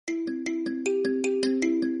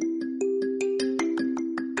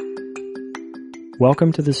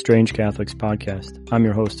Welcome to the Strange Catholics podcast. I'm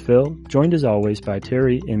your host, Phil, joined as always by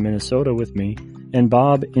Terry in Minnesota with me and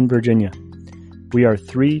Bob in Virginia. We are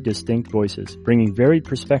three distinct voices, bringing varied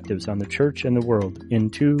perspectives on the church and the world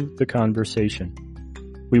into the conversation.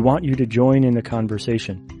 We want you to join in the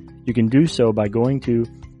conversation. You can do so by going to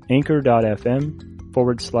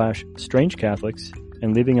anchor.fm/Strange Catholics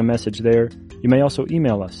and leaving a message there. You may also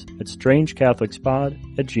email us at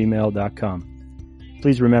strangecatholicspod@gmail.com.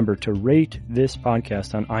 Please remember to rate this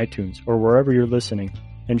podcast on iTunes or wherever you're listening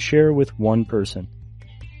and share with one person.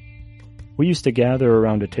 We used to gather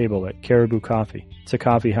around a table at Caribou Coffee. It's a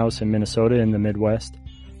coffee house in Minnesota in the Midwest.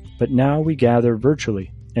 But now we gather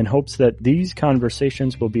virtually in hopes that these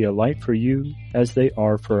conversations will be a light for you as they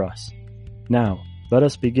are for us. Now, let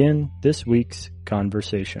us begin this week's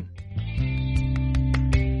conversation.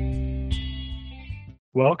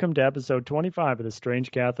 Welcome to episode 25 of the Strange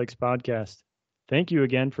Catholics podcast. Thank you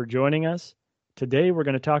again for joining us. Today we're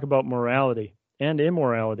going to talk about morality and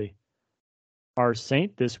immorality. Our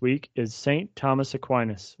saint this week is Saint Thomas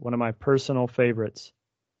Aquinas, one of my personal favorites.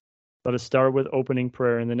 Let us start with opening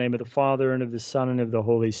prayer in the name of the Father, and of the Son, and of the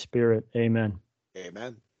Holy Spirit. Amen.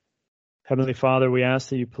 Amen. Heavenly Father, we ask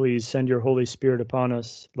that you please send your Holy Spirit upon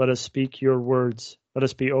us. Let us speak your words. Let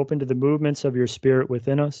us be open to the movements of your Spirit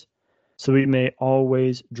within us, so we may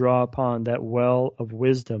always draw upon that well of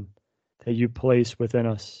wisdom that you place within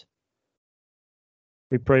us.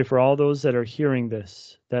 We pray for all those that are hearing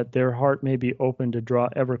this, that their heart may be open to draw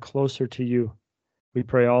ever closer to you. We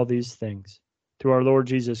pray all these things through our Lord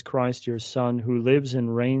Jesus Christ, your Son, who lives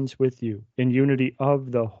and reigns with you in unity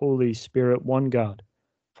of the Holy Spirit, one God,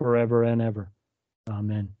 forever and ever.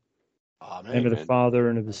 Amen. Amen. In the name of the Father,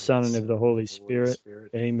 and of the Son, and of the Holy Spirit.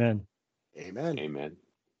 Amen. Amen. Amen.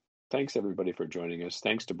 Thanks, everybody, for joining us.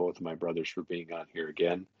 Thanks to both of my brothers for being on here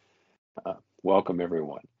again. Welcome,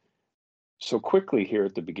 everyone. So quickly here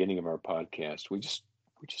at the beginning of our podcast, we just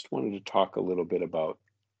wanted to talk a little bit about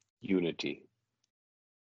unity.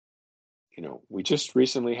 You know, we just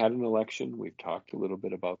recently had an election. We've talked a little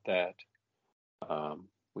bit about that.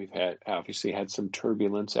 We've obviously had some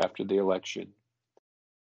turbulence after the election,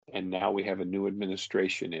 and now we have a new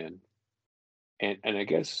administration in. And I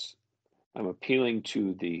guess I'm appealing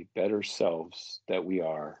to the better selves that we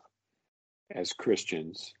are as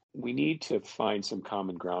Christians. We need to find some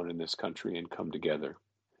common ground in this country and come together.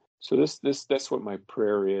 So that's what my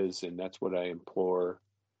prayer is, and that's what I implore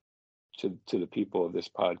to the people of this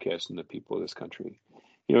podcast and the people of this country.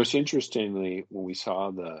 You know, it's interestingly, when we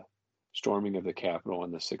saw the storming of the Capitol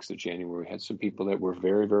on the 6th of January, we had some people that were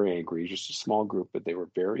very, very angry, just a small group, but they were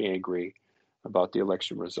very angry about the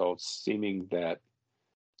election results, seeming that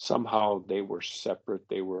somehow they were separate,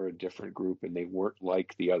 they were a different group, and they weren't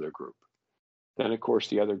like the other group. Then, of course,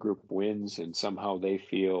 the other group wins, and somehow they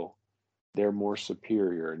feel they're more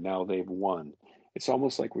superior. Now they've won. It's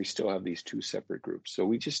almost like we still have these two separate groups. So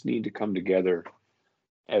we just need to come together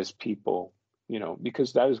as people, you know,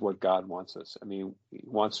 because that is what God wants us. I mean, He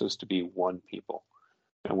wants us to be one people,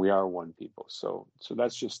 and we are one people. So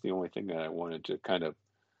that's just the only thing that I wanted to kind of,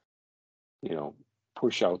 you know,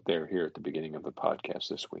 push out there here at the beginning of the podcast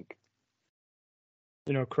this week.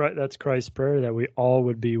 You know, that's Christ's prayer, that we all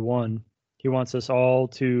would be one. He wants us all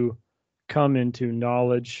to come into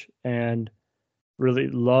knowledge and really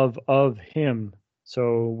love of Him.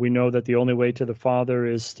 So we know that the only way to the Father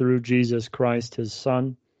is through Jesus Christ, His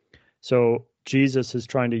Son. So Jesus is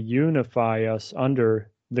trying to unify us under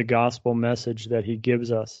the gospel message that He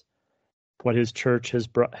gives us, what His church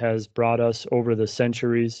has brought us over the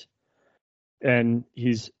centuries. And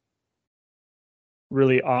He's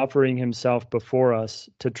really offering Himself before us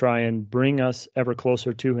to try and bring us ever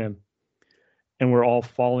closer to Him. And we're all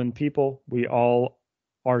fallen people. We all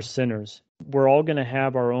are sinners. We're all going to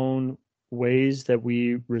have our own ways that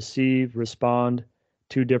we respond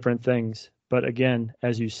to different things. But again,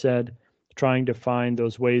 as you said, trying to find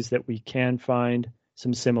those ways that we can find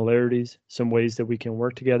some similarities, some ways that we can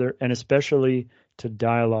work together, and especially to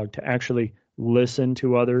dialogue, to actually listen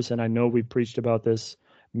to others. And I know we've preached about this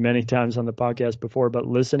many times on the podcast before, but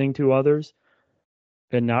listening to others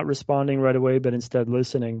and not responding right away, but instead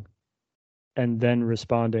listening and then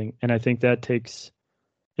responding. And I think that takes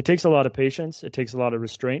a lot of patience. It takes a lot of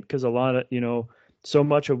restraint, because a lot of, you know, so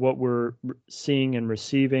much of what we're seeing and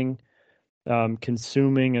receiving,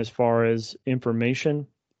 consuming as far as information,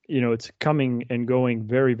 you know, it's coming and going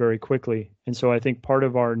very, very quickly. And so I think part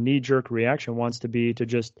of our knee-jerk reaction wants to be to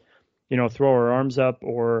just, you know, throw our arms up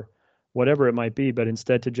or whatever it might be, but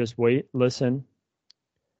instead to just wait, listen,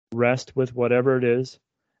 rest with whatever it is,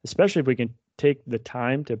 especially if we can take the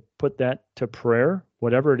time to put that to prayer,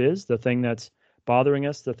 whatever it is, the thing that's bothering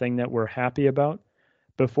us, the thing that we're happy about,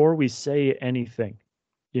 before we say anything,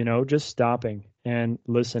 just stopping and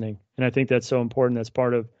listening. And I think that's so important. That's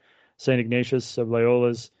part of St. Ignatius of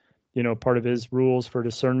Loyola's, part of his rules for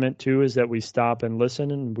discernment too, is that we stop and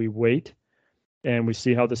listen and we wait and we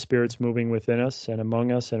see how the Spirit's moving within us and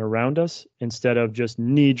among us and around us, instead of just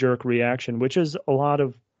knee-jerk reaction, which is a lot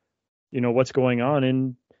of, what's going on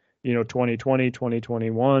in, 2020,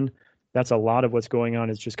 2021. That's a lot of what's going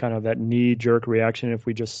on, is just kind of that knee-jerk reaction. If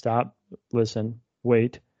we just stop, listen,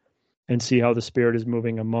 wait, and see how the Spirit is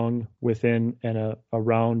moving among, within, and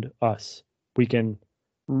around us, we can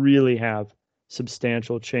really have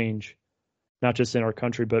substantial change, not just in our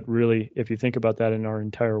country, but really, if you think about that, in our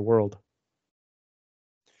entire world.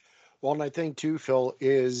 Well, and I think too, Phil,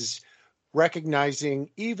 is recognizing,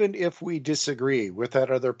 even if we disagree with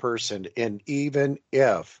that other person, and even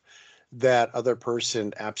if that other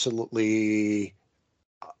person absolutely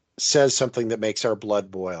says something that makes our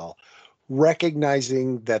blood boil,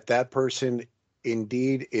 recognizing that that person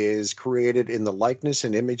indeed is created in the likeness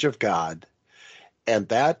and image of God, and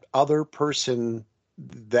that other person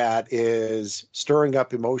that is stirring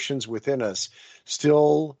up emotions within us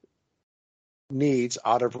still needs,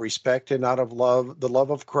 out of respect and out of love, the love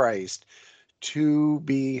of Christ, to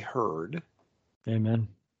be heard. Amen.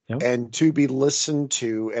 Yep. And to be listened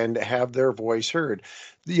to and have their voice heard.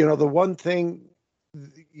 The one thing,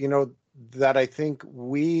 that I think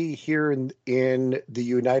we here in the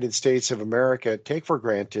United States of America take for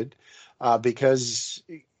granted, because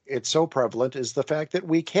it's so prevalent, is the fact that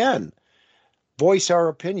we can voice our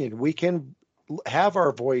opinion. We can have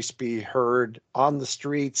our voice be heard on the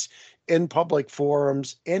streets, in public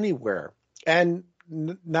forums, anywhere, and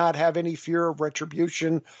not have any fear of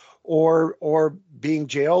retribution or being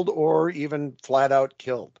jailed or even flat out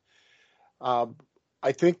killed.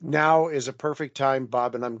 I think now is a perfect time,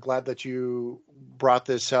 Bob, and I'm glad that you brought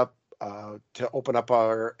this up to open up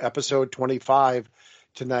our episode 25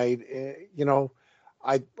 tonight.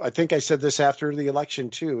 I think I said this after the election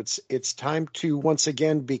too. It's time to once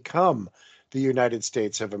again become the United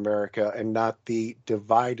States of America and not the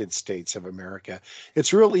divided states of America.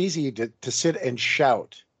 It's real easy to sit and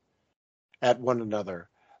shout at one another,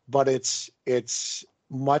 but it's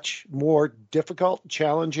much more difficult,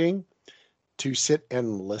 challenging to sit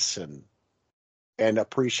and listen and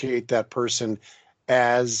appreciate that person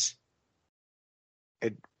as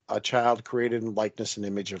a child created in likeness and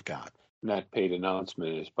image of God. That paid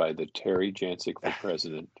announcement is by the Terry Jancic for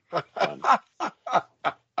President Fund.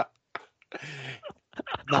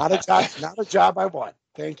 Not a job I want.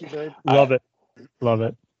 Thank you very much. Love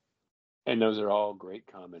it. And those are all great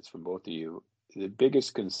comments from both of you. The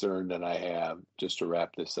biggest concern that I have, just to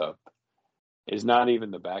wrap this up, is not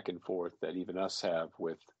even the back and forth that even us have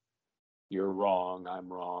with you're wrong, I'm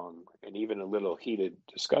wrong, and even a little heated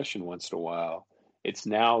discussion once in a while. It's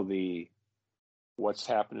now what's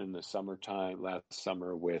happened in the summertime, last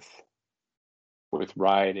summer, with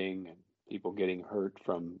rioting and people getting hurt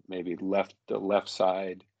from maybe the left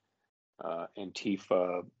side,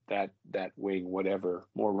 Antifa, that wing, whatever,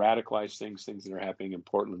 more radicalized things that are happening in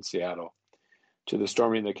Portland, Seattle, to the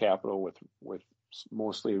storming of the Capitol with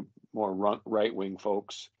mostly more right-wing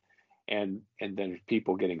folks, and then there's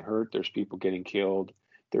people getting hurt, there's people getting killed.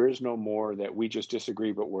 There is no more that we just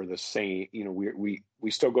disagree, but we're the same.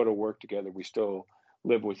 We still go to work together, we still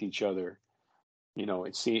live with each other.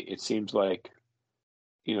 It seems like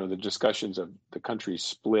the discussions of the country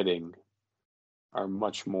splitting are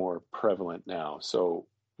much more prevalent now. So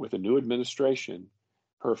with a new administration,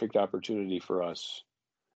 perfect opportunity for us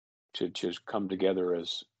to just come together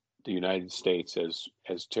as the United States,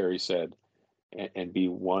 as Terry said, and be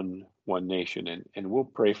one nation. And we'll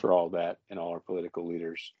pray for all that and all our political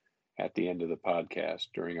leaders at the end of the podcast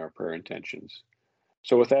during our prayer intentions.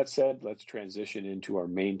 So with that said, let's transition into our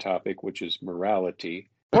main topic, which is morality.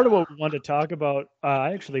 Part of what we wanted to talk about,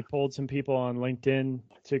 I actually polled some people on LinkedIn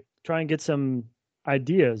to try and get some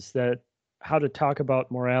ideas that how to talk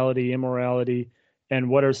about morality, immorality, and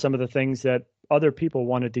what are some of the things that other people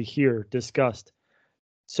wanted to hear discussed.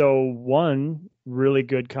 So one really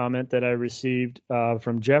good comment that I received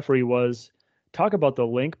from Jeffrey was talk about the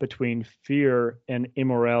link between fear and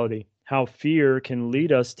immorality, how fear can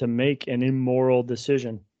lead us to make an immoral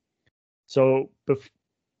decision. So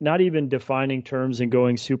not even defining terms and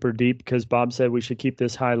going super deep, because Bob said we should keep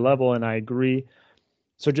this high level, and I agree.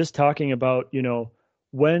 So just talking about,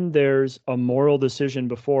 when there's a moral decision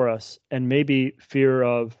before us and maybe fear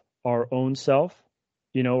of our own self,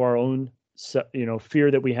 our own, fear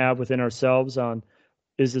that we have within ourselves on,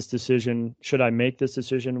 is this decision, should I make this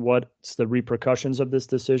decision? What's the repercussions of this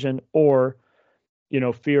decision? Or,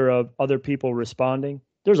 fear of other people responding.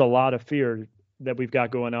 There's a lot of fear that we've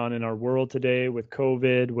got going on in our world today with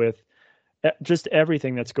COVID, with just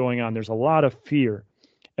everything that's going on. There's a lot of fear.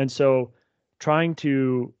 And so trying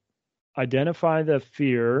to identify the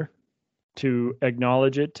fear, to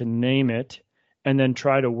acknowledge it, to name it, and then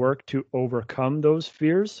try to work to overcome those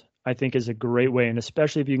fears, I think is a great way. And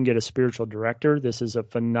especially if you can get a spiritual director, this is a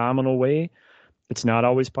phenomenal way. It's not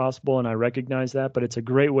always possible, and I recognize that, but it's a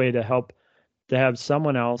great way to help to have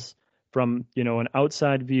someone else from, an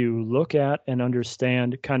outside view look at and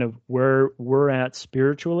understand kind of where we're at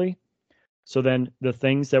spiritually. So then the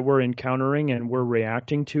things that we're encountering and we're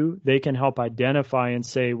reacting to, they can help identify and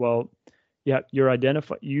say, well, yeah,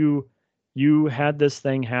 you had this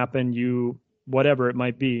thing happen, whatever it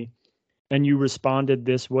might be, and you responded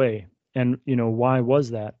this way. And, why was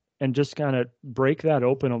that? And just kind of break that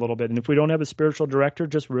open a little bit. And if we don't have a spiritual director,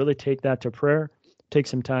 just really take that to prayer, take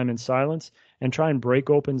some time in silence, and try and break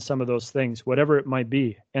open some of those things, whatever it might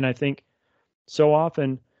be. And I think so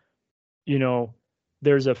often,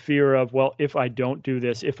 there's a fear of, well, if I don't do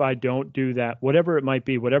this, if I don't do that, whatever it might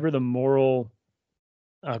be, whatever the moral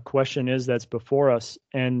question is that's before us,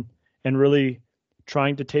 and really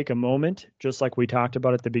trying to take a moment, just like we talked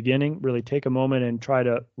about at the beginning, really take a moment and try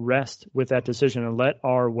to rest with that decision and let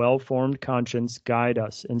our well-formed conscience guide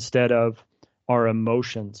us instead of our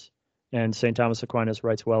emotions. And St. Thomas Aquinas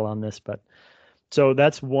writes well on this, but so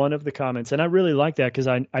that's one of the comments. And I really like that because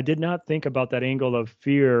I did not think about that angle of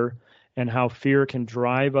fear and how fear can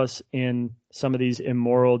drive us in some of these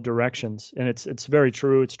immoral directions. And it's very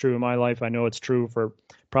true. It's true in my life. I know it's true for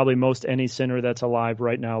probably most any sinner that's alive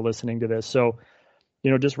right now listening to this. So,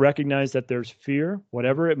 just recognize that there's fear,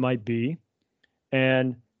 whatever it might be,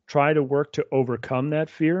 and try to work to overcome that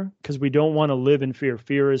fear, because we don't want to live in fear.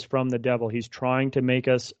 Fear is from the devil. He's trying to make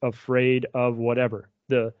us afraid of whatever,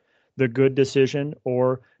 the good decision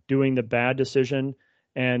or doing the bad decision,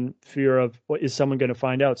 and fear of what is someone going to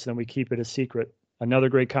find out, so then we keep it a secret. Another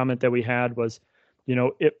great comment that we had was,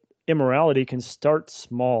 immorality can start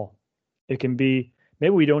small. It can be,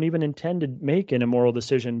 maybe we don't even intend to make an immoral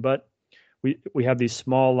decision, but we have these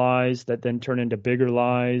small lies that then turn into bigger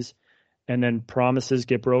lies, and then promises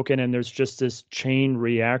get broken, and there's just this chain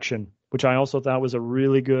reaction, which I also thought was a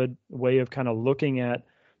really good way of kind of looking at.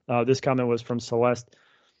 This comment was from Celeste,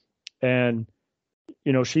 and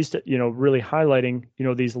she's really highlighting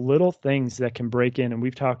these little things that can break in. And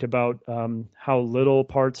we've talked about how little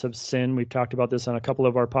parts of sin, we've talked about this on a couple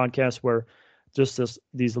of our podcasts, where just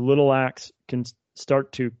these little acts can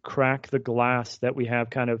start to crack the glass that we have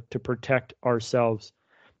kind of to protect ourselves.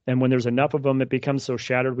 And when there's enough of them, it becomes so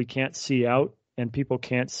shattered we can't see out and people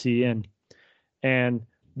can't see in. And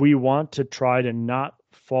we want to try to not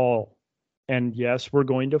fall. And yes, we're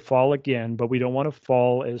going to fall again, but we don't want to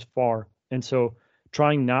fall as far. And so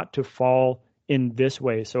trying not to fall in this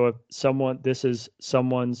way. So if this is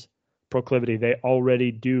someone's proclivity, they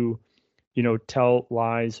already do, tell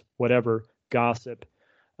lies, whatever, gossip.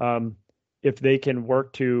 If they can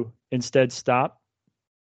work to instead stop,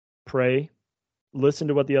 pray, listen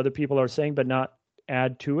to what the other people are saying, but not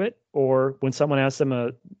add to it. Or when someone asks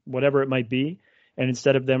them whatever it might be, and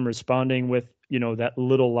instead of them responding with, that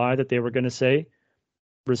little lie that they were going to say,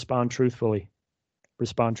 respond truthfully.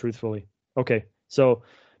 Okay. So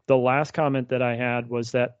the last comment that I had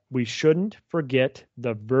was that we shouldn't forget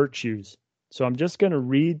the virtues. So I'm just going to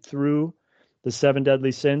read through the 7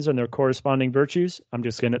 deadly sins and their corresponding virtues.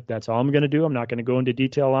 That's all I'm going to do. I'm not going to go into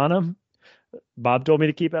detail on them. Bob told me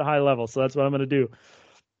to keep it high level, so that's what I'm going to do.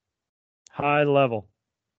 High level.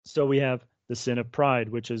 So we have the sin of pride,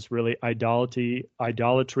 which is really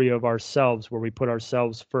idolatry of ourselves, where we put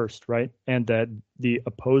ourselves first, right? And that the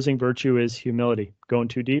opposing virtue is humility. Going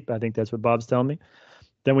too deep? I think that's what Bob's telling me.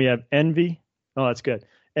 Then we have envy. Oh, that's good.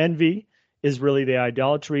 Envy is really the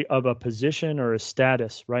idolatry of a position or a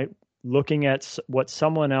status, right? Looking at what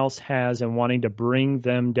someone else has and wanting to bring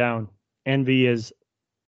them down. Envy is,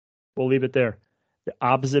 we'll leave it there. The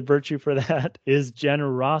opposite virtue for that is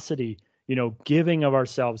generosity, giving of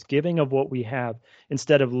ourselves, giving of what we have,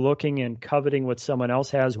 instead of looking and coveting what someone else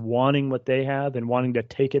has, wanting what they have and wanting to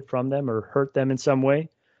take it from them or hurt them in some way.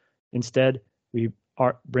 Instead, we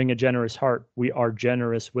bring a generous heart. We are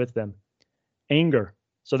generous with them. Anger.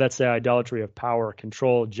 So that's the idolatry of power,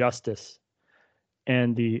 control, justice.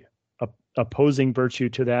 And the opposing virtue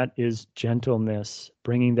to that is gentleness,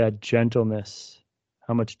 bringing that gentleness.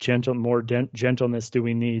 How much more gentleness do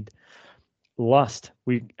we need? Lust.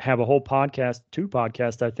 We have a whole podcast, 2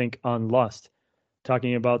 podcasts, I think, on lust,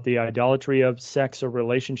 talking about the idolatry of sex or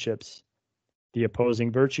relationships. The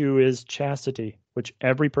opposing virtue is chastity, which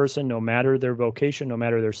every person, no matter their vocation, no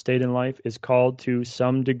matter their state in life, is called to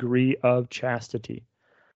some degree of chastity.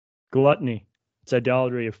 Gluttony. It's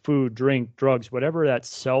idolatry of food, drink, drugs, whatever that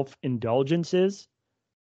self-indulgence is.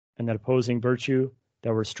 And that opposing virtue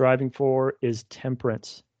that we're striving for is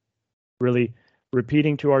temperance. Really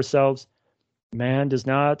repeating to ourselves, man does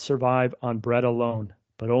not survive on bread alone,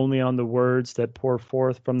 but only on the words that pour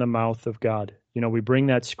forth from the mouth of God. We bring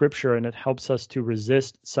that scripture and it helps us to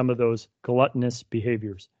resist some of those gluttonous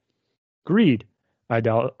behaviors. Greed,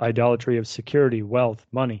 idolatry of security, wealth,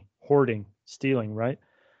 money, hoarding, stealing, right?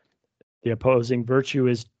 The opposing virtue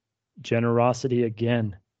is generosity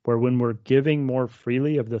again, where when we're giving more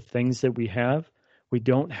freely of the things that we have, we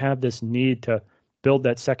don't have this need to build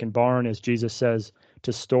that second barn, as Jesus says,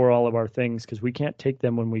 to store all of our things, because we can't take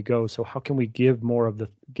them when we go. So how can we give more of the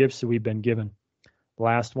gifts that we've been given?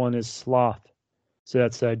 Last one is sloth. So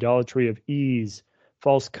that's the idolatry of ease,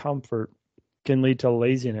 false comfort, can lead to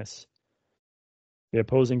laziness. The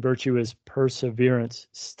opposing virtue is perseverance,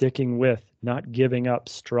 sticking with, not giving up,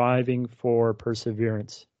 striving for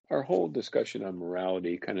perseverance. Our whole discussion on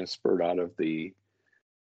morality kind of spurred out of the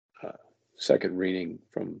second reading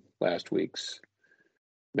from last week's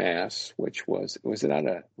Mass, which was that out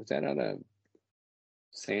of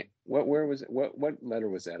where was it? What letter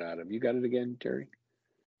was that out of? You got it again, Terry?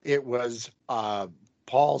 It was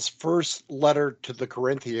Paul's first letter to the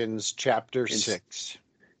Corinthians, chapter 6.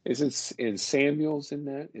 Is it in Samuel's in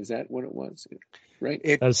that? Is that what it was? Right?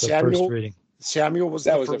 That's the first reading. Samuel was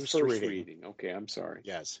the first reading. Okay, I'm sorry.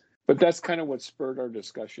 Yes. But that's kind of what spurred our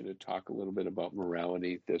discussion to talk a little bit about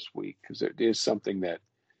morality this week, because it is something that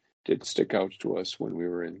did stick out to us when we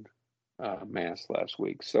were in Mass last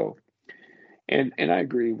week. So, and I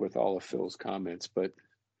agree with all of Phil's comments, but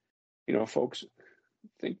folks,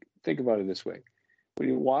 think about it this way: when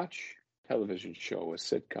you watch a television show, a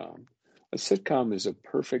sitcom is a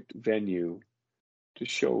perfect venue to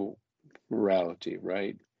show morality,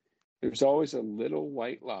 right? There's always a little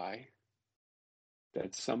white lie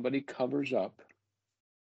that somebody covers up,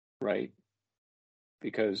 right?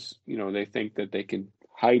 Because, they think that they can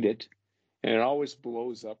hide it, and it always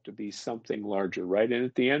blows up to be something larger, right? And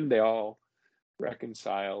at the end, they all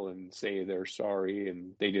reconcile and say they're sorry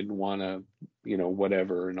and they didn't want to,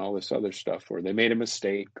 whatever, and all this other stuff, or they made a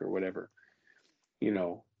mistake or whatever.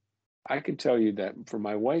 I can tell you that for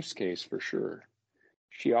my wife's case, for sure,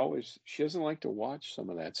 she doesn't like to watch some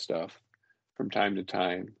of that stuff from time to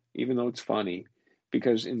time, even though it's funny,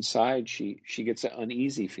 because inside she gets an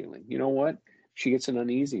uneasy feeling. You know what? She gets an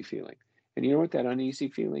uneasy feeling. And you know what that uneasy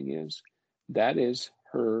feeling is? That's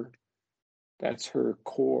her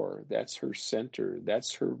core. That's her center.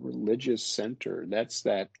 That's her religious center. That's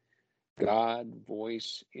that God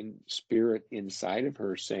voice in spirit inside of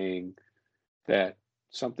her saying that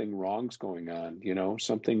something wrong's going on,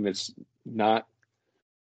 something that's not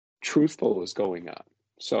truthful is going on.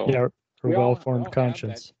 So yeah, her well-formed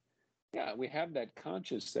conscience. Yeah, we have that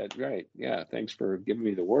conscience that, right. Yeah, thanks for giving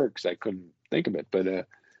me the word, because I couldn't think of it. But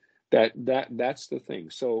that's the thing.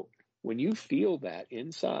 So when you feel that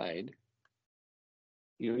inside,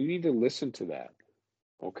 you need to listen to that.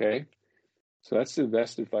 Okay? So that's the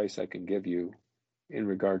best advice I can give you in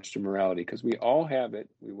regards to morality, because we all have it.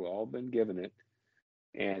 We've all been given it.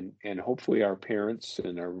 And hopefully our parents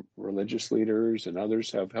and our religious leaders and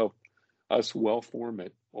others have helped us well form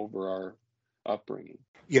it over our upbringing.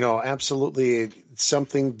 Absolutely. It's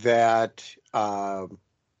something that,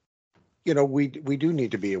 we do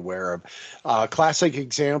need to be aware of. Classic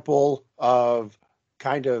example of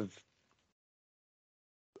kind of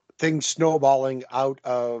things snowballing out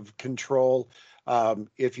of control.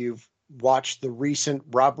 If you've watched the recent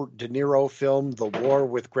Robert De Niro film, The War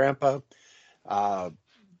with Grandpa,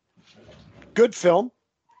 good film.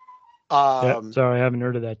 Sorry, I haven't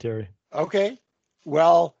heard of that, Terry. Okay.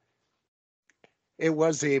 Well, it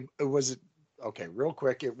was real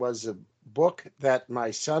quick. It was a book that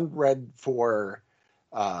my son read for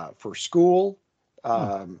school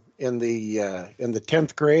in the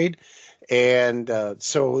 10th grade. And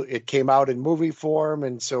so it came out in movie form.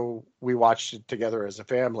 And so we watched it together as a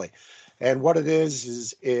family. And what it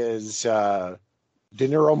is De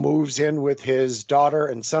Niro moves in with his daughter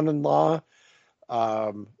and son-in-law,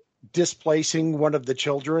 displacing one of the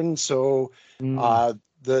children. So the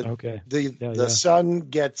son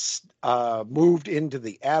gets moved into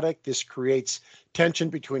the attic. This creates tension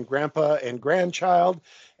between grandpa and grandchild,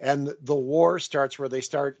 and the war starts where they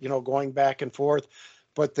start, going back and forth.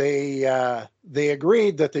 But they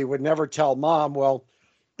agreed that they would never tell mom. Well,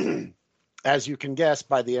 as you can guess,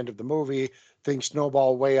 by the end of the movie, things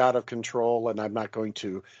snowball way out of control, and I'm not going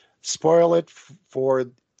to spoil it for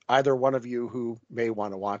either one of you who may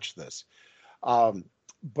want to watch this.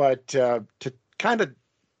 But to kind of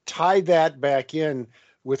tie that back in,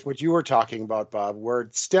 with what you were talking about, Bob, where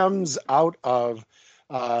it stems out of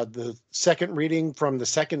the second reading from the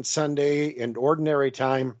second Sunday in Ordinary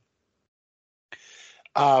Time.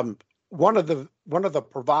 One of the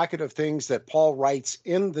provocative things that Paul writes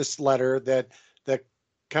in this letter that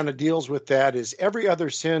kind of deals with that is every other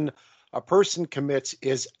sin a person commits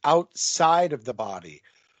is outside of the body,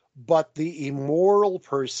 but the immoral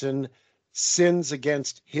person sins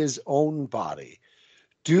against his own body.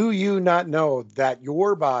 Do you not know that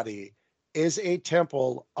your body is a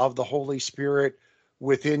temple of the Holy Spirit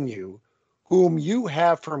within you, whom you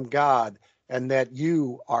have from God, and that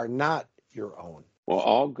you are not your own? Well,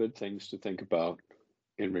 all good things to think about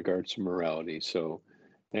in regards to morality. So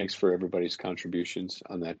thanks for everybody's contributions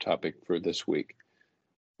on that topic for this week.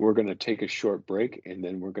 We're going to take a short break, and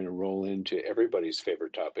then we're going to roll into everybody's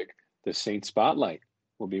favorite topic, the Saint Spotlight.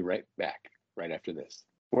 We'll be right back right after this.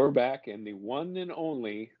 We're back, and the one and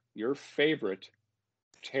only, your favorite,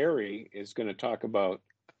 Terry, is going to talk about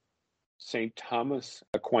St. Thomas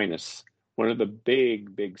Aquinas, one of the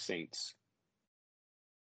big saints.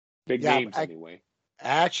 Big names, anyway.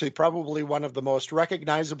 Actually, probably one of the most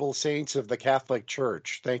recognizable saints of the Catholic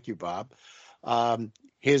Church. Thank you, Bob.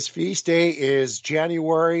 His feast day is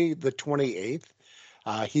January the 28th.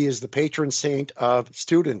 He is the patron saint of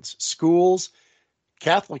students, schools,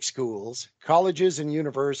 Catholic schools, colleges and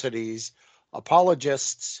universities,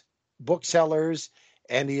 apologists, booksellers,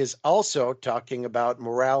 and he is also talking about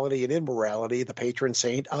morality and immorality, the patron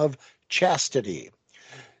saint of chastity.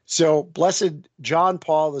 So, Blessed John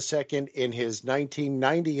Paul II, in his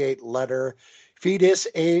 1998 letter, Fides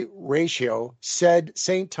et Ratio, said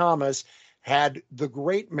St. Thomas had the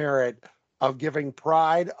great merit of giving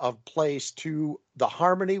pride of place to the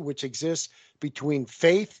harmony which exists between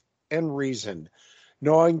faith and reason,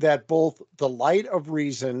 knowing that both the light of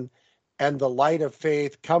reason and the light of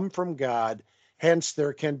faith come from God, hence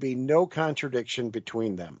there can be no contradiction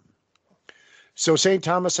between them. So St.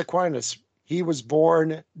 Thomas Aquinas, he was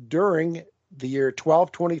born during the year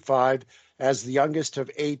 1225 as the youngest of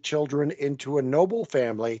 8 children into a noble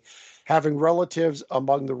family, having relatives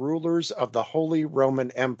among the rulers of the Holy Roman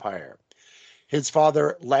Empire. His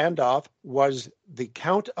father, Landulf, was the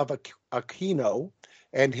Count of Aquino,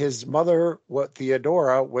 and his mother,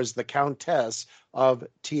 Theodora, was the Countess of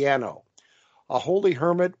Teano. A holy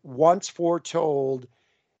hermit once foretold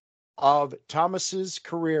of Thomas's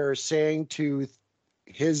career, saying to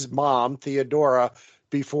his mom, Theodora,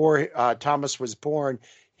 before Thomas was born,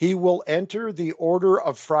 he will enter the order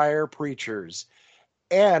of friar preachers,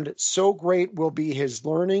 and so great will be his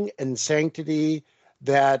learning and sanctity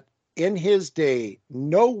that in his day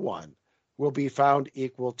no one will be found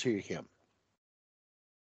equal to him.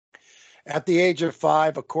 At the age of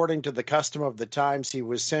 5, according to the custom of the times, he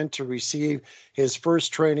was sent to receive his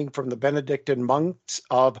first training from the Benedictine monks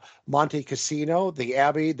of Monte Cassino, the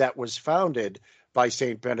abbey that was founded by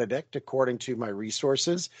St. Benedict, according to my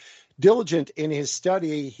resources. Diligent in his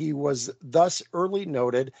study, he was thus early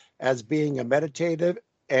noted as being a meditative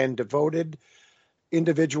and devoted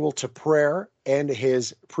individual to prayer, and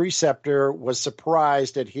his preceptor was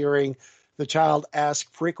surprised at hearing the child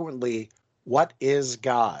ask frequently, "What is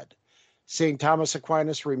God?" St. Thomas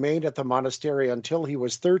Aquinas remained at the monastery until he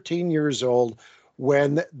was 13 years old,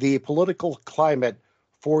 when the political climate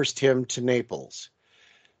forced him to Naples.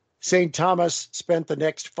 St. Thomas spent the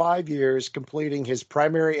next 5 years completing his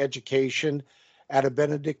primary education at a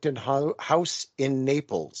Benedictine house in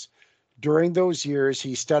Naples. During those years,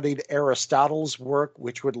 he studied Aristotle's work,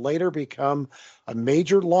 which would later become a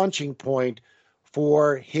major launching point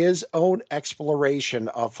for his own exploration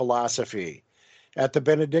of philosophy. At the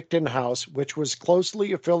Benedictine house, which was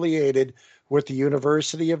closely affiliated with the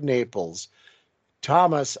University of Naples,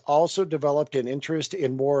 Thomas also developed an interest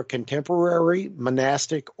in more contemporary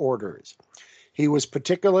monastic orders. He was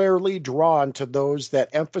particularly drawn to those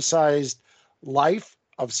that emphasized life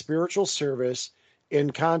of spiritual service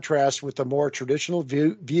in contrast with the more traditional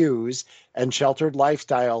views and sheltered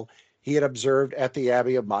lifestyle he had observed at the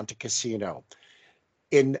Abbey of Monte Cassino.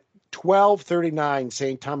 In 1239,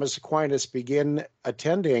 St. Thomas Aquinas began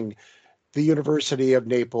attending the University of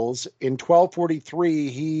Naples. In 1243,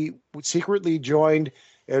 he secretly joined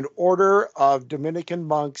an order of Dominican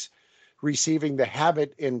monks, receiving the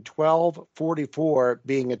habit in 1244,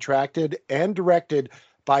 being attracted and directed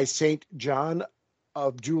by St. John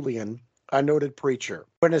of Julian, a noted preacher.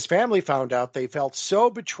 When his family found out, they felt so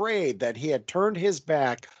betrayed that he had turned his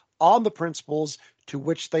back on the principles to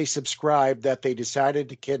which they subscribed that they decided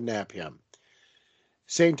to kidnap him.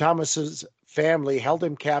 St. Thomas's family held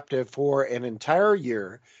him captive for an entire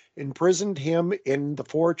year, imprisoned him in the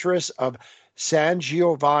fortress of San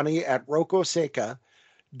Giovanni at Rocco Secca,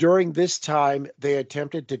 During this time, they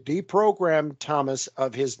attempted to deprogram Thomas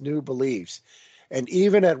of his new beliefs. And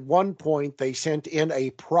even at one point, they sent in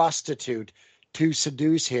a prostitute to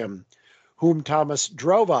seduce him, whom Thomas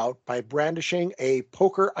drove out by brandishing a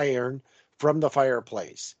poker iron from the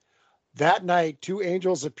fireplace. That night, two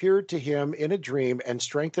angels appeared to him in a dream and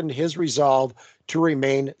strengthened his resolve to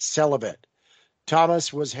remain celibate.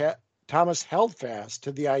 Thomas held fast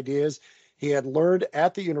to the ideas he had learned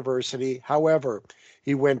at the university. However,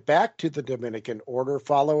 he went back to the Dominican order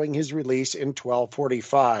following his release in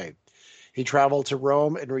 1245. He traveled to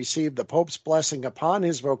Rome and received the Pope's blessing upon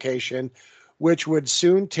his vocation, which would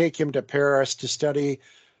soon take him to Paris to study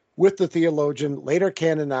with the theologian later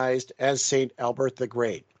canonized as St. Albert the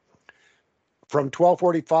Great. From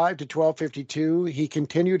 1245 to 1252, he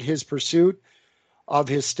continued his pursuit of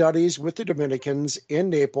his studies with the Dominicans in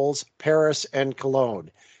Naples, Paris, and Cologne.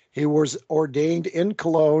 He was ordained in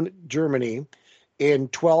Cologne, Germany, in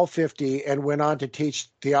 1250 and went on to teach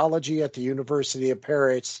theology at the University of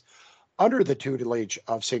Paris under the tutelage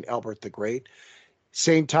of St. Albert the Great.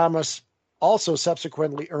 St. Thomas also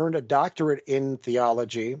subsequently earned a doctorate in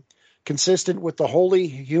theology. Consistent with the holy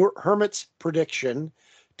hermit's prediction,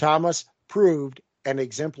 Thomas proved an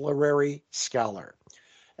exemplary scholar.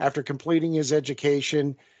 After completing his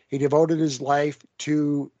education, he devoted his life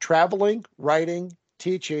to traveling, writing,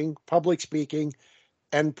 teaching, public speaking,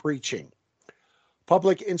 and preaching.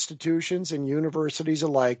 Public institutions and universities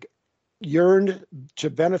alike yearned to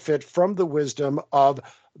benefit from the wisdom of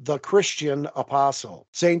the Christian apostle.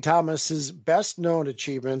 St. Thomas's best-known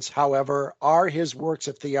achievements, however, are his works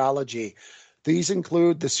of theology. These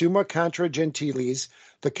include the Summa Contra Gentiles,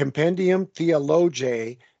 the Compendium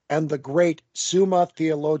Theologiae, and the great Summa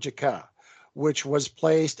Theologica, which was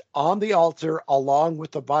placed on the altar along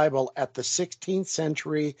with the Bible at the 16th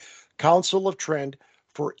century Council of Trent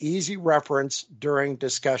for easy reference during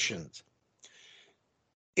discussions.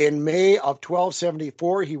 In May of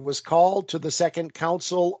 1274, he was called to the Second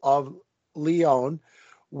Council of Lyon,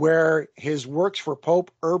 where his works for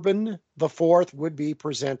Pope Urban IV would be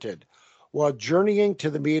presented. While journeying to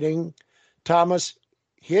the meeting, Thomas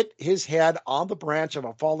hit his head on the branch of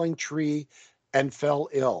a falling tree and fell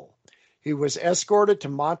ill. He was escorted to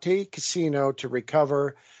Monte Cassino to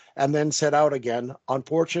recover and then set out again.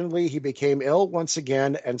 Unfortunately, he became ill once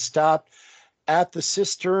again and stopped at the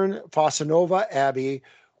Cistern Fossanova Abbey,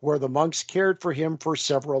 where the monks cared for him for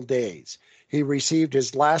several days. He received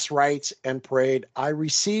his last rites and prayed, "I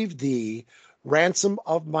receive thee, ransom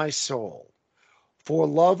of my soul. For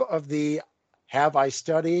love of thee have I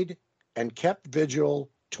studied and kept vigil,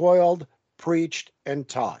 toiled, preached, and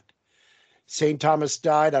taught." St. Thomas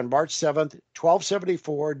died on March 7th,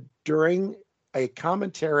 1274, during a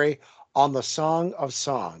commentary on the Song of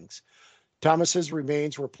Songs. Thomas's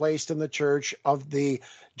remains were placed in the church of the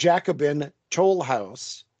Jacobin Toll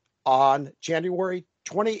House on January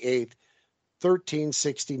 28th,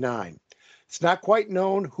 1369. It's not quite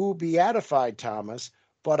known who beatified Thomas,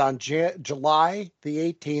 but on July the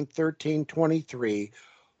 18th, 1323,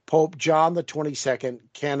 Pope John the 22nd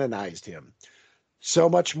canonized him. So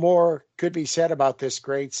much more could be said about this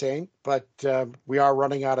great saint, but we are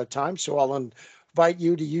running out of time, so I'll invite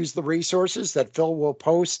you to use the resources that Phil will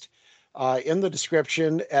post in the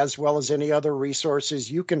description, as well as any other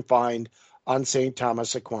resources you can find on St.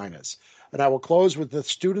 Thomas Aquinas. And I will close with the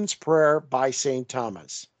Student's Prayer by St.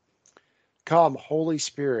 Thomas. Come, Holy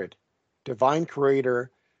Spirit, divine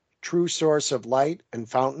Creator, true source of light and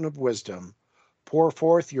fountain of wisdom, pour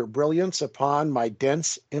forth your brilliance upon my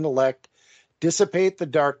dense intellect, dissipate the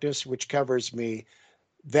darkness which covers me,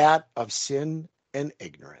 that of sin and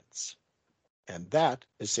ignorance. And that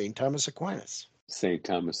is St. Thomas Aquinas. St.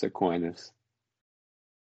 Thomas Aquinas.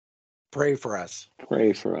 Pray for us.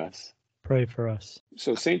 Pray for us. Pray for us.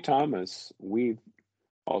 So St. Thomas,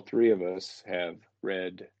 all three of us have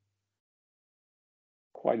read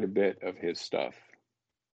quite a bit of his stuff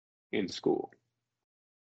in school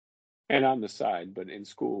and on the side, but in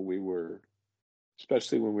school we were,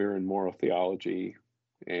 especially when we were in moral theology,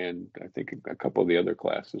 and I think a couple of the other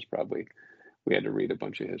classes probably, we had to read a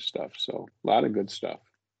bunch of his stuff. So a lot of good stuff.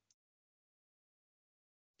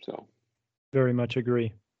 So very much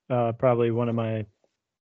agree. Probably one of my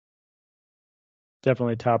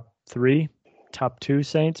definitely top two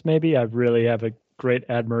saints, maybe. I really have a great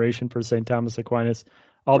admiration for St. Thomas Aquinas.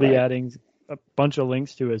 I'll be adding a bunch of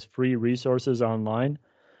links to his free resources online,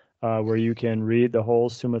 where you can read the whole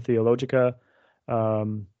Summa Theologica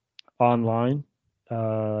online.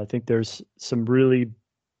 I think there's some really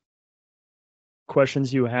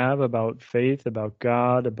questions you have about faith, about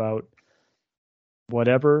God, about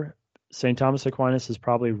whatever. St. Thomas Aquinas has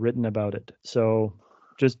probably written about it. So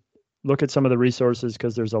just look at some of the resources,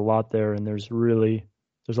 because there's a lot there, and there's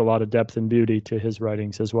a lot of depth and beauty to his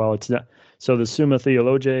writings as well. It's not, so the Summa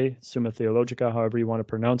Theologiae, Summa Theologica, however you want to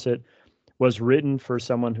pronounce it, was written for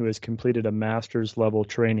someone who has completed a master's level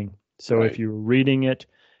training. So Right. if you're reading it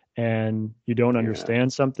and you don't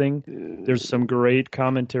understand something, there's some great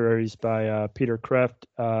commentaries by Peter Kreeft,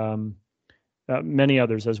 many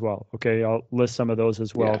others as well. Okay, I'll list some of those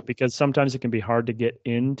as well, Yeah. because sometimes it can be hard to get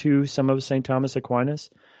into some of St. Thomas Aquinas.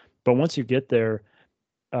 But once you get there,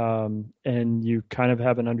 and you kind of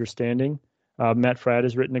have an understanding, Matt Fradd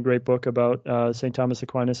has written a great book about St. Thomas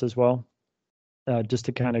Aquinas as well, just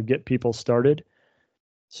to kind of get people started.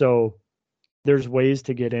 So there's ways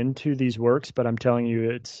to get into these works, but I'm telling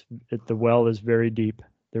you, the well is very deep.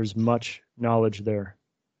 There's much knowledge there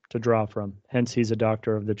to draw from. Hence, he's a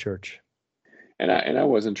doctor of the church. And I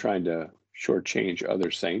wasn't trying to shortchange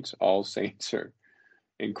other saints. All saints are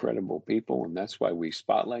incredible people, and that's why we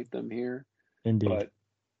spotlight them here. Indeed. But,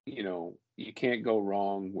 you can't go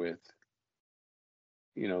wrong with,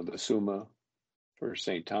 the Summa for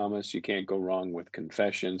St. Thomas. You can't go wrong with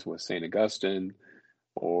Confessions with St. Augustine,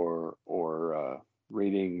 or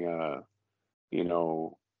reading,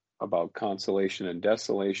 about consolation and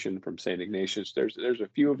desolation from St. Ignatius. There's a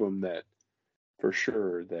few of them that, for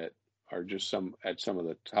sure, that are just at some of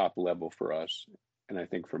the top level for us, and I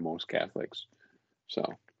think for most Catholics. So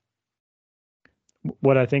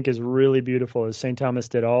what I think is really beautiful is St. Thomas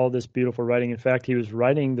did all this beautiful writing. In fact, he was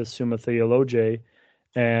writing the Summa Theologiae,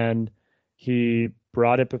 and he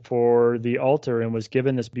brought it before the altar and was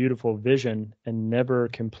given this beautiful vision and never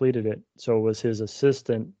completed it. So it was his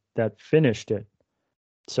assistant that finished it.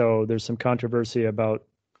 So there's some controversy about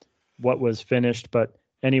what was finished. But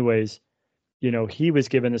anyways, he was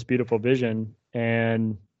given this beautiful vision,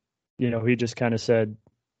 and, he just kind of said,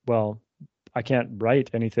 well, I can't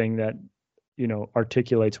write anything that,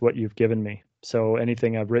 articulates what you've given me. So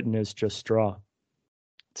anything I've written is just straw.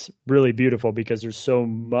 It's really beautiful because there's so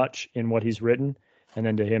much in what he's written. And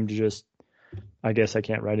then to him to just, I guess I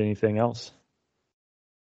can't write anything else.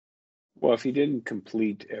 Well, if he didn't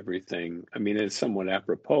complete everything, I mean, it's somewhat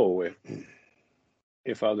apropos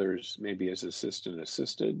if others, maybe as assisted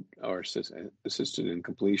or assisted in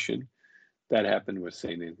completion. That happened with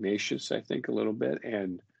St. Ignatius, I think, a little bit.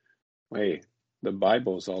 And hey, the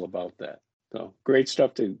Bible is all about that. So great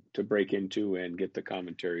stuff to break into and get the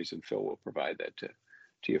commentaries, and Phil will provide that to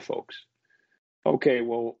you folks. Okay,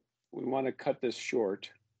 well, we want to cut this short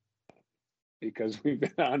because we've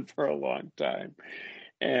been on for a long time.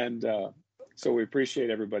 And so we appreciate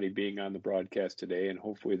everybody being on the broadcast today, and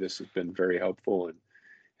hopefully this has been very helpful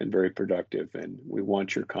and very productive, and we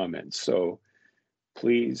want your comments. So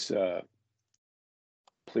please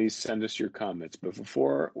send us your comments. But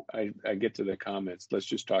before I get to the comments, let's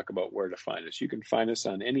just talk about where to find us. You can find us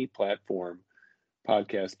on any podcast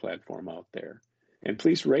platform out there. And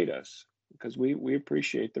please rate us, because we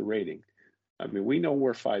appreciate the rating. I mean, we know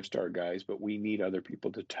we're 5-star guys, but we need other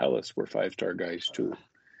people to tell us we're 5-star guys too.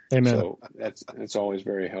 Amen. So that's always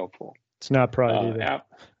very helpful. It's not pride either.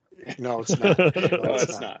 No, it's not. No,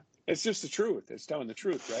 it's not. It's just the truth. It's telling the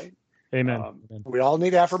truth, right? Amen. We all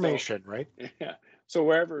need affirmation, right? Yeah. So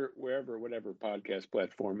whatever podcast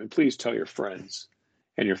platform, and please tell your friends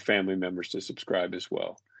and your family members to subscribe as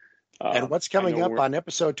well. And what's coming up on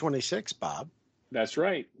episode 26, Bob? That's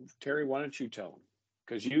right. Terry, why don't you tell them?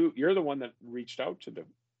 Because you're the one that reached out to the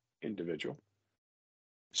individual.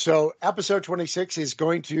 So episode 26 is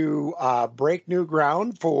going to break new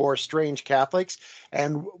ground for Strange Catholics,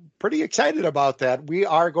 and pretty excited about that. We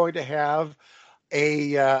are going to have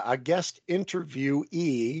a guest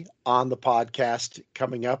interviewee on the podcast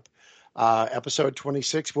coming up. Episode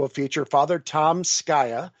 26 will feature Father Tom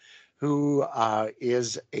Skaya, who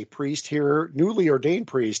is a priest here, newly ordained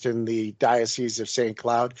priest in the Diocese of St.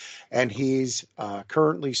 Cloud, and he's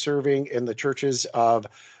currently serving in the churches of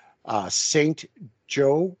St.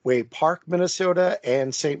 Joe Way Park, Minnesota,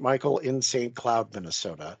 and St. Michael in St. Cloud,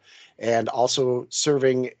 Minnesota, and also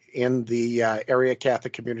serving in the area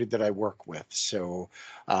Catholic community that I work with. So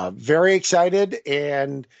very excited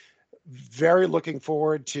and very looking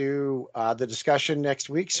forward to the discussion next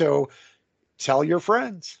week. So tell your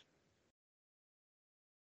friends.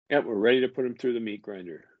 Yeah, we're ready to put him through the meat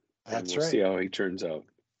grinder. That's we'll right. See how he turns out.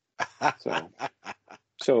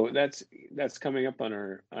 So that's coming up on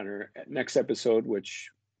our next episode, which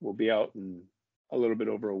will be out in a little bit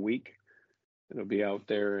over a week. It'll be out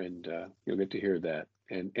there, and you'll get to hear that.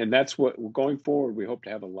 And that's what going forward. We hope to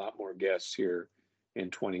have a lot more guests here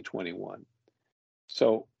in 2021.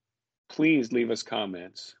 So please leave us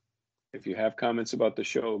comments. If you have comments about the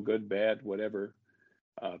show, good, bad, whatever,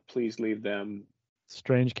 please leave them.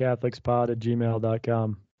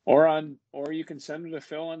 StrangeCatholicsPod@gmail.com. Or you can send it to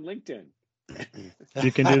Phil on LinkedIn.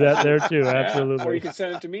 You can do that there too, absolutely. Yeah, or you can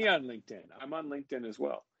send it to me on LinkedIn. I'm on LinkedIn as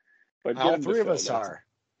well. But all three of us are.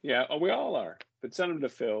 Yeah, we all are. But send them to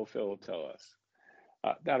Phil. Phil will tell us.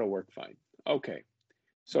 That'll work fine. Okay.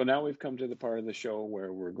 So now we've come to the part of the show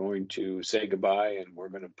where we're going to say goodbye and we're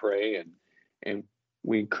going to pray. And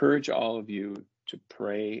we encourage all of you to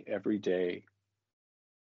pray every day.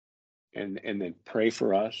 And then pray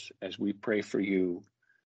for us as we pray for you.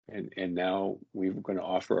 And now we're going to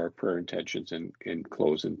offer our prayer intentions and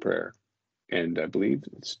close in prayer. And I believe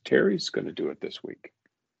Terry's going to do it this week.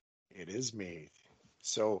 It is me.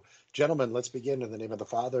 So, gentlemen, let's begin in the name of the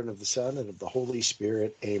Father, and of the Son, and of the Holy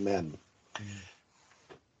Spirit. Amen. Amen.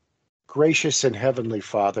 Gracious and heavenly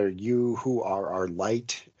Father, you who are our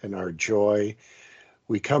light and our joy,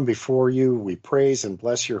 we come before you. We praise and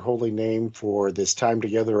bless your holy name for this time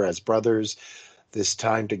together as brothers, this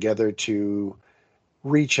time together to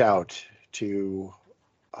reach out to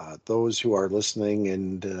those who are listening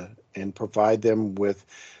and provide them with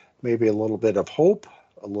maybe a little bit of hope,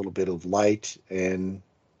 a little bit of light, and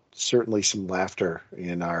certainly some laughter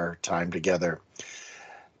in our time together.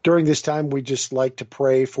 During this time, we just like to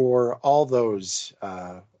pray for all those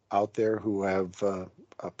out there who have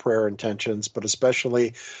prayer intentions, but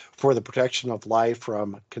especially for the protection of life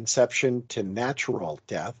from conception to natural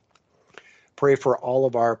death. Pray for all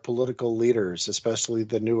of our political leaders, especially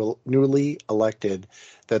the newly elected,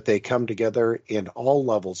 that they come together in all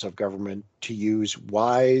levels of government to use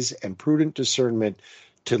wise and prudent discernment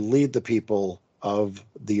to lead the people of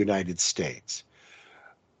the United States.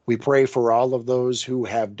 We pray for all of those who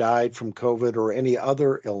have died from COVID or any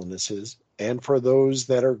other illnesses, and for those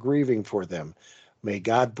that are grieving for them. May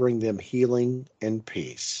God bring them healing and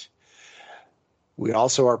peace. We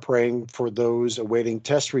also are praying for those awaiting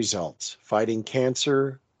test results, fighting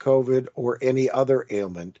cancer, COVID, or any other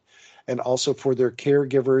ailment, and also for their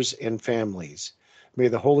caregivers and families. May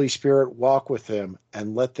the Holy Spirit walk with them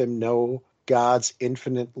and let them know God's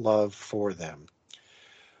infinite love for them.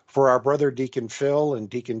 For our brother Deacon Phil and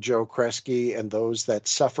Deacon Joe Kresge and those that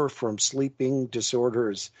suffer from sleeping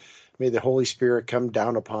disorders, may the Holy Spirit come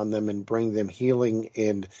down upon them and bring them healing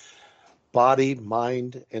in body,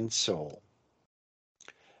 mind, and soul.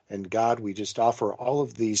 And God, we just offer all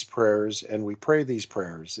of these prayers, and we pray these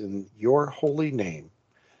prayers in your holy name,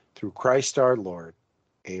 through Christ our Lord.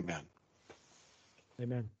 Amen.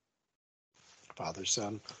 Amen. Father,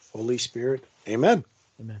 Son, Holy Spirit. Amen.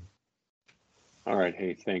 Amen. All right.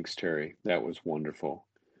 Hey, thanks, Terry. That was wonderful.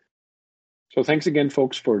 So thanks again,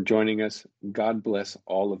 folks, for joining us. God bless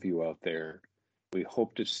all of you out there. We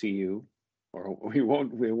hope to see you, or we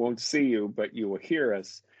won't see you, but you will hear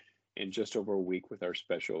us in just over a week with our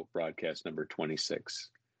special broadcast number 26.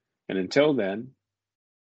 And until then,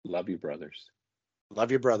 love you, brothers. Love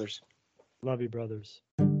you, brothers. Love you, brothers.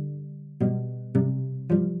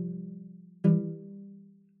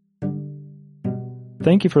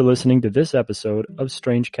 Thank you for listening to this episode of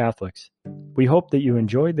Strange Catholics. We hope that you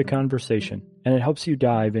enjoyed the conversation and it helps you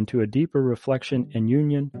dive into a deeper reflection and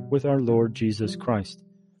union with our Lord Jesus Christ.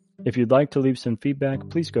 If you'd like to leave some feedback,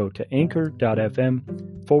 please go to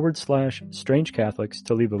anchor.fm/Strange Catholics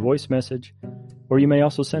to leave a voice message, or you may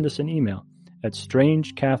also send us an email at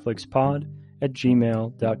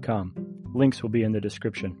strangecatholicspod@gmail.com. Links will be in the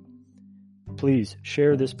description. Please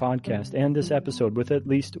share this podcast and this episode with at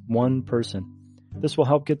least one person. This will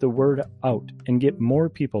help get the word out and get more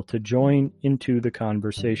people to join into the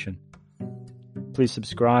conversation. Please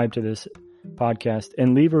subscribe to this podcast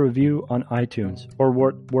and leave a review on iTunes or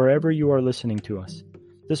wherever you are listening to us.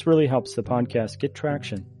 This really helps the podcast get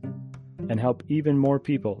traction and help even more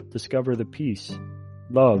people discover the peace,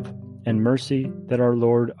 love, and mercy that our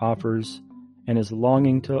Lord offers and is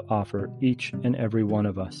longing to offer each and every one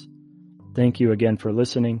of us. Thank you again for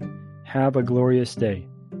listening. Have a glorious day,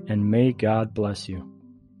 and may God bless you.